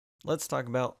Let's talk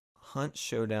about Hunt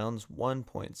Showdown's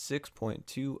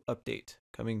 1.6.2 update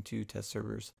coming to test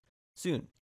servers soon.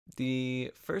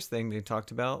 The first thing they talked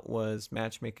about was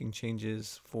matchmaking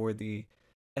changes for the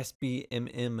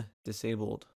SBMM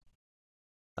disabled.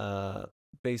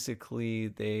 Basically,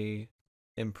 they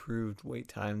improved wait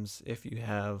times if you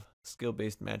have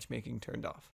skill-based matchmaking turned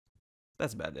off.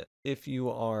 That's about it. If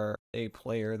you are a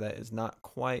player that is not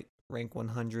quite rank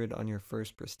 100 on your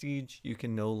first prestige, you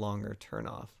can no longer turn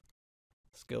off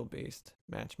skill-based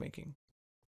matchmaking.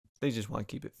 They just want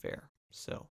to keep it fair.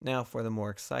 So now for the more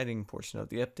exciting portion of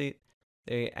the update,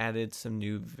 they added some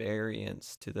new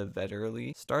variants to the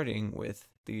Vetterli, starting with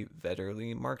the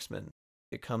Vetterli Marksman.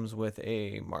 It comes with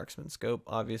a marksman scope,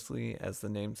 obviously, as the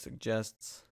name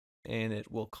suggests, and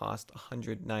it will cost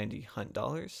 190 hunt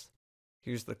dollars.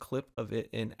 Here's the clip of it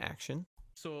in action.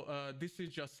 So this is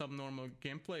just some normal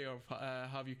gameplay of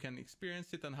how you can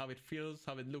experience it and how it feels,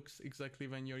 how it looks exactly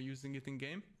when you're using it in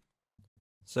game.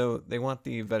 So they want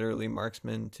the Vetterli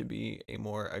Marksman to be a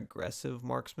more aggressive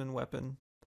marksman weapon.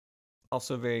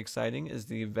 Also very exciting is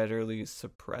the Vetterli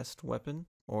Suppressed weapon,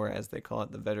 or as they call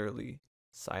it, the Vetterli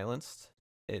Silenced.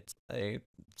 It's a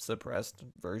suppressed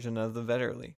version of the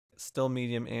Vetterli. Still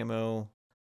medium ammo,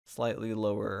 slightly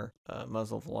lower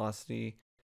muzzle velocity.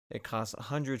 It costs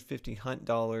 150 hunt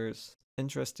dollars.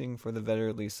 Interesting for the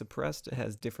Vetterli Suppressed, it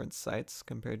has different sights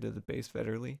compared to the base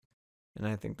Vetterli, and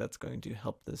I think that's going to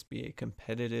help this be a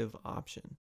competitive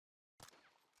option.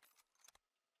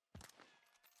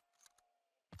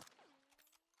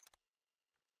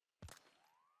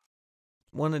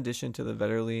 One addition to the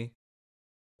Vetterli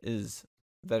is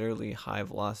Vetterli High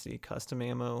Velocity Custom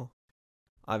Ammo.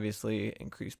 Obviously,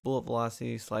 increased bullet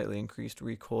velocity, slightly increased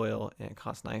recoil, and it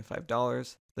costs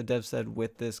 $95. The dev said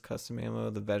with this custom ammo,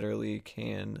 the Vetterli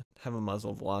can have a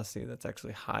muzzle velocity that's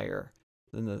actually higher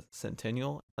than the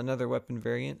Centennial. Another weapon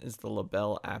variant is the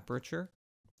Lebel Aperture.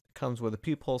 It comes with a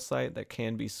peephole sight that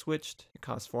can be switched. It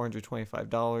costs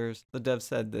 $425. The dev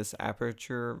said this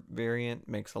Aperture variant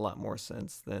makes a lot more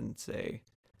sense than, say,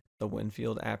 the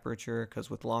Winfield Aperture,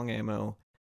 because with long ammo,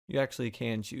 you actually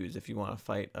can choose if you want to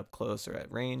fight up close or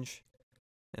at range.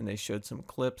 And they showed some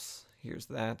clips. Here's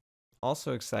that.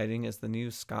 Also exciting is the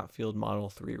new Scottfield Model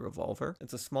 3 revolver.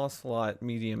 It's a small slot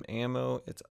medium ammo.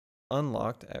 It's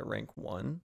unlocked at rank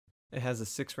 1. It has a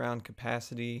 6-round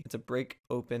capacity. It's a break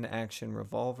open action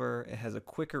revolver. It has a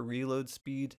quicker reload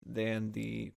speed than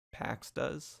the PAX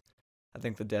does. I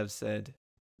think the dev said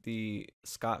the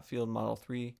Scottfield Model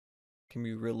 3 can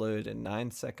be reloaded in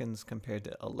 9 seconds compared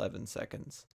to 11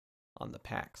 seconds on the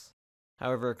PAX.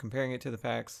 However, comparing it to the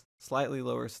PAX, slightly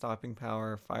lower stopping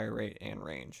power, fire rate, and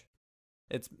range.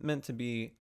 It's meant to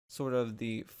be sort of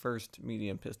the first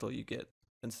medium pistol you get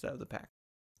instead of the PAX.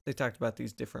 They talked about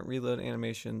these different reload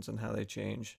animations and how they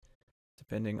change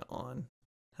depending on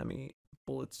how many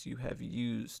bullets you have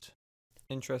used.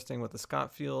 Interesting with the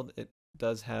Scottfield, it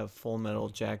does have full metal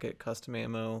jacket custom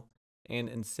ammo and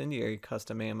incendiary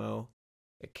custom ammo.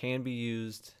 It can be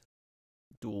used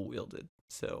dual wielded,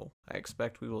 so I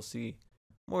expect we will see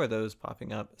more of those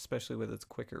popping up, especially with its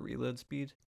quicker reload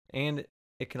speed. And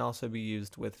it can also be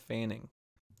used with fanning.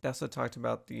 They also talked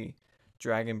about the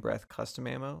Dragonbreath custom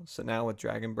ammo. So now with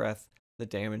Dragonbreath, the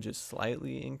damage is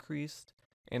slightly increased,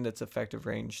 and its effective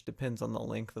range depends on the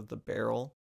length of the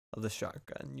barrel of the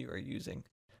shotgun you are using.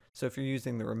 So if you're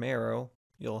using the Romero,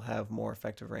 you'll have more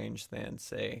effective range than,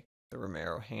 say, the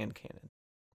Romero hand cannon.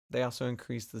 They also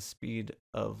increased the speed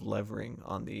of levering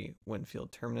on the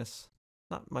Winfield Terminus.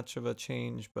 Not much of a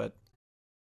change, but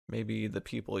maybe the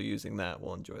people using that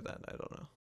will enjoy that. I don't know.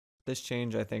 This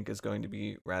change, I think, is going to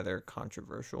be rather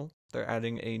controversial. They're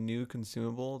adding a new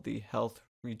consumable, the Health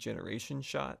Regeneration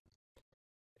Shot.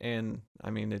 And, I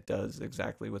mean, it does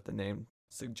exactly what the name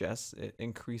suggests. It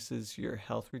increases your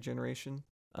health regeneration.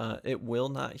 It will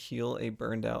not heal a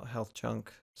burned out health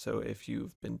chunk. So if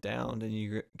you've been downed and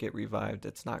you get revived,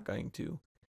 it's not going to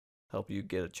help you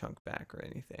get a chunk back or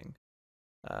anything.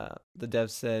 The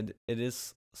dev said it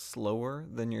is slower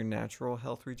than your natural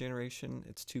health regeneration.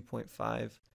 It's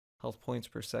 2.5 health points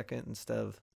per second instead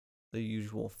of the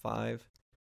usual 5.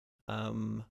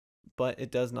 But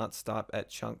it does not stop at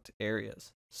chunked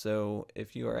areas. So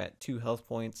if you are at 2 health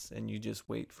points and you just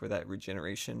wait for that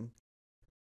regeneration,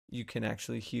 you can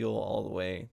actually heal all the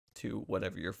way to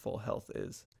whatever your full health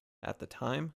is at the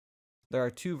time. There are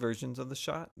 2 versions of the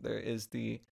shot. There is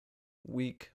the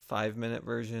weak 5-minute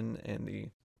version and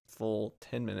the full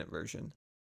 10-minute version.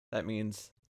 That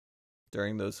means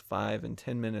during those 5 and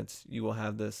 10 minutes, you will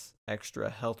have this extra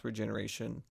health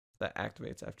regeneration that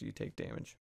activates after you take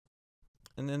damage.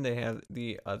 And then they have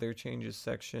the other changes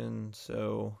section.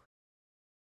 So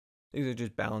These are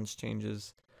just balance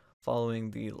changes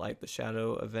following the Light the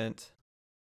Shadow event.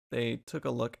 They took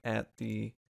a look at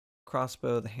the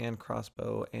crossbow, the hand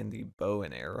crossbow, and the bow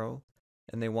and arrow,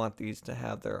 and they want these to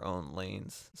have their own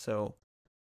lanes. So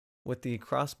with the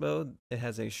crossbow, it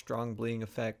has a strong bleeding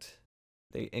effect.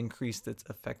 They increased its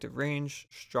effective range,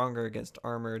 stronger against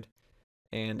armored,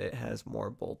 and it has more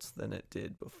bolts than it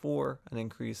did before, an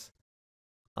increase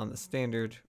on the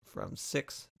standard from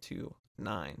 6 to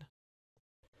 9.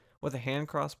 With a hand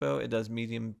crossbow, it does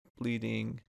medium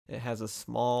bleeding, it has a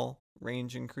small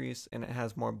range increase, and it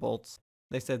has more bolts.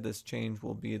 They said this change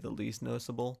will be the least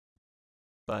noticeable,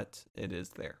 but it is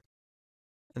there.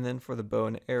 And then for the bow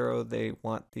and arrow, they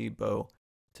want the bow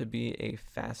to be a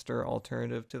faster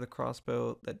alternative to the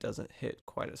crossbow that doesn't hit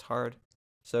quite as hard.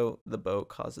 So the bow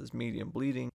causes medium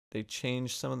bleeding. They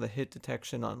changed some of the hit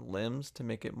detection on limbs to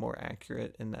make it more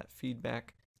accurate in that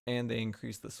feedback, and they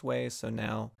increased the sway. So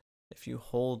now if you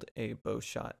hold a bow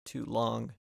shot too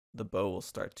long, the bow will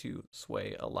start to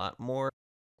sway a lot more.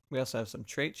 We also have some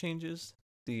trait changes.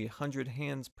 The 100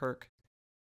 hands perk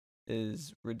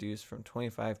is reduced from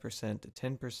 25% to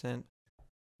 10%.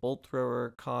 Bolt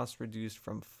thrower cost reduced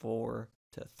from 4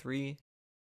 to 3.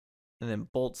 And then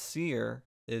Bolt Seer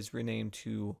is renamed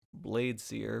to Blade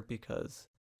Seer because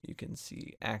you can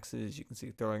see axes, you can see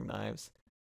throwing knives.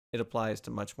 It applies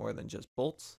to much more than just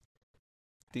bolts.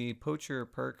 The Poacher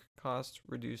perk cost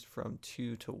reduced from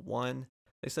 2 to 1.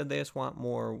 They said they just want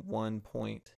more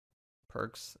 1-point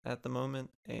perks at the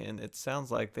moment, and it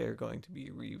sounds like they're going to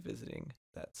be revisiting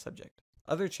that subject.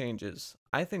 Other changes,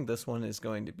 I think this one is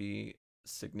going to be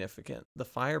significant. The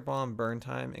firebomb burn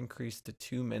time increased to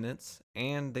 2 minutes,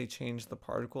 and they changed the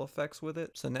particle effects with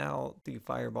it. So now the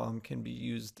firebomb can be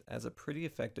used as a pretty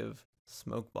effective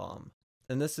smoke bomb.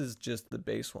 And this is just the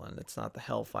base one. It's not the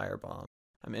Hellfire bomb.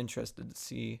 I'm interested to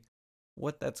see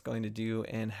what that's going to do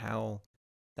and how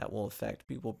that will affect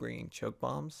people bringing choke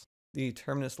bombs. The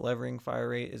Terminus levering fire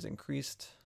rate is increased.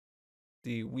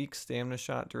 The weak stamina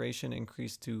shot duration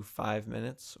increased to 5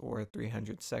 minutes or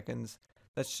 300 seconds.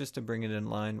 That's just to bring it in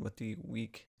line with the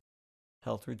weak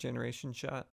health regeneration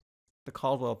shot. The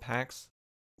Caldwell Pax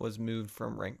was moved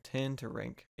from rank 10 to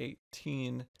rank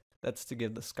 18. That's to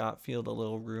give the Scottfield a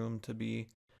little room to be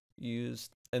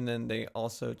used. And then they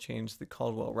also changed the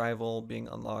Caldwell Rival being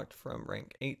unlocked from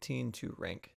rank 18 to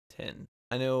rank 10.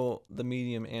 I know the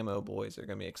medium ammo boys are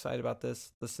going to be excited about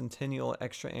this. The Centennial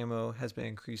extra ammo has been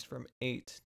increased from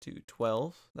 8 to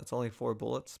 12. That's only 4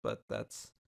 bullets, but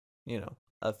that's,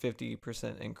 a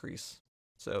 50% increase.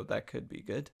 So that could be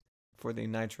good. For the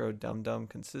Nitro Dum Dum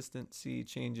consistency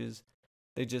changes,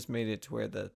 they just made it to where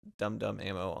the Dum Dum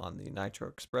ammo on the Nitro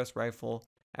Express rifle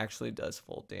actually does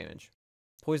full damage.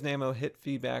 Poison ammo hit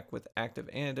feedback with active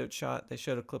antidote shot. They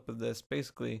showed a clip of this.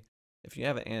 Basically, if you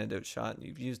have an antidote shot and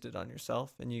you've used it on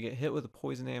yourself and you get hit with a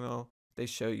poison ammo, they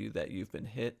show you that you've been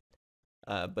hit,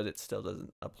 but it still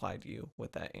doesn't apply to you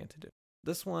with that antidote.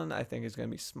 This one I think is going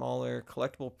to be smaller.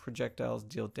 Collectible projectiles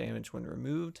deal damage when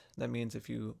removed. That means if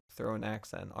you throw an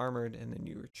axe at an armored and then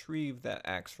you retrieve that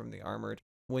axe from the armored,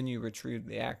 when you retrieve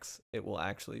the axe, it will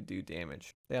actually do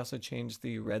damage. They also changed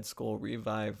the Red Skull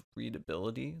Revive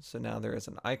readability. So now there is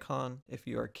an icon. If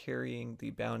you are carrying the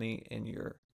bounty and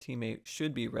your teammate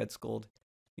should be red skulled,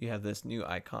 you have this new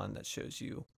icon that shows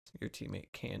you your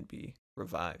teammate can be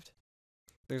revived.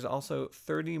 There's also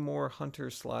 30 more hunter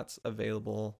slots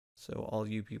available. So all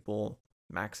you people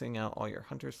maxing out all your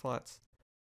hunter slots,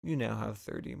 you now have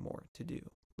 30 more to do.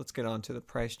 Let's get on to the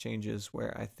price changes,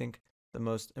 where I think the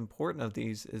most important of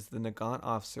these is the Nagant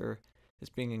Officer is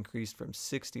being increased from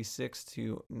 $66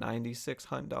 to $96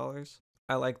 hunt dollars.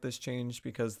 I like this change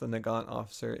because the Nagant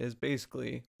Officer is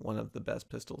basically one of the best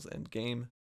pistols in game,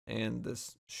 and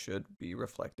this should be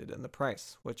reflected in the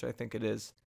price, which I think it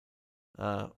is.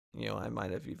 I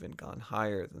might have even gone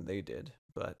higher than they did,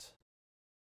 but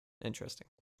interesting.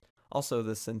 Also,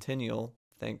 the Centennial,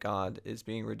 thank God, is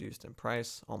being reduced in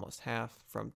price, almost half,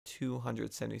 from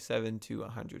 $277 to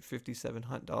 $157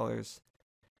 hunt dollars.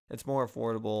 It's more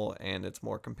affordable and it's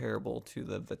more comparable to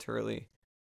the Vetterli,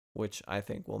 which I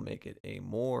think will make it a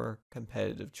more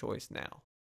competitive choice now.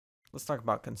 Let's talk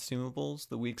about consumables.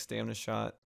 The weak stamina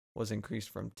shot was increased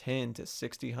from 10 to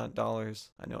 60 hunt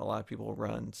dollars. I know a lot of people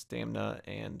run stamina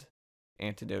and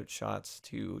antidote shots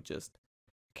to just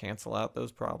cancel out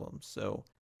those problems. So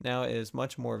now it is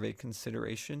much more of a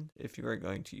consideration if you are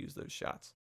going to use those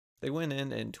shots. They went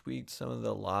in and tweaked some of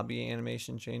the lobby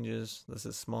animation changes. This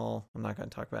is small. I'm not going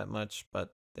to talk about it much,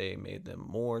 but they made them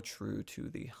more true to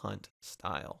the hunt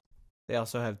style. They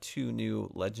also have 2 new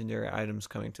legendary items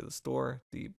coming to the store.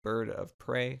 The Bird of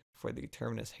Prey for the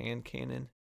Terminus hand cannon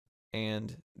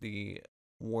and the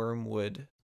wormwood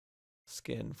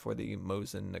skin for the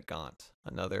Mosin Nagant,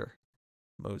 another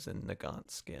Mosin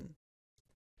Nagant skin.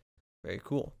 Very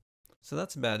cool. So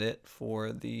that's about it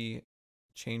for the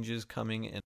changes coming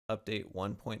in update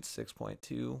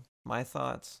 1.6.2. My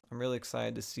thoughts, I'm really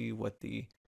excited to see what the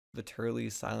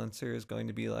Vetterli Silencer is going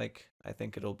to be like. I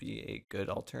think it'll be a good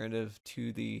alternative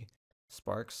to the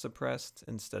Sparks suppressed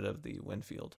instead of the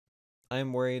Winfield.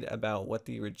 I'm worried about what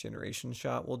the regeneration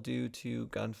shot will do to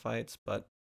gunfights, but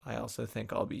I also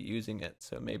think I'll be using it,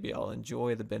 so maybe I'll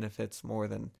enjoy the benefits more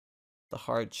than the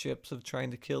hardships of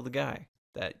trying to kill the guy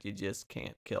that you just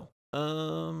can't kill.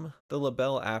 The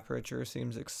Lebel Aperture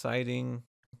seems exciting.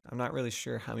 I'm not really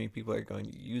sure how many people are going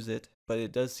to use it, but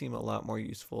it does seem a lot more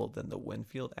useful than the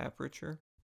Winfield Aperture.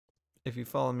 If you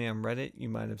follow me on Reddit, you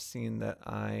might have seen that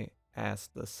I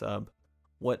asked the sub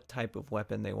what type of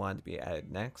weapon they wanted to be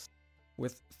added next.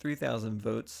 With 3,000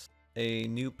 votes, a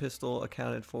new pistol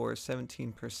accounted for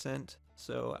 17%,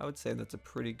 so I would say that's a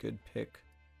pretty good pick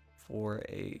for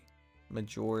a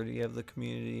majority of the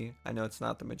community. I know it's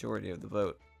not the majority of the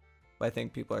vote, but I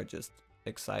think people are just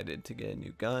excited to get a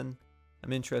new gun.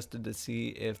 I'm interested to see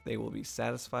if they will be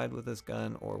satisfied with this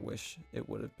gun or wish it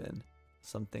would have been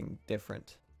something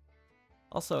different.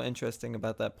 Also interesting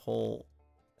about that poll,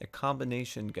 a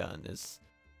combination gun is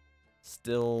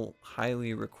still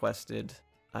highly requested.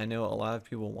 I know a lot of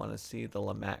people want to see the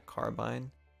Lamat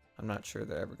carbine. I'm not sure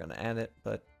they're ever going to add it,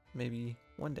 but maybe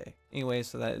one day. Anyway,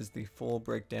 so that is the full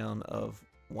breakdown of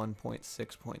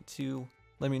 1.6.2.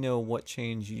 Let me know what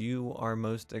change you are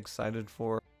most excited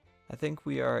for. I think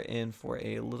we are in for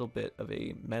a little bit of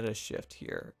a meta shift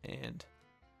here, and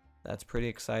that's pretty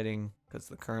exciting because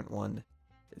the current one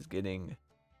is getting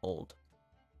old.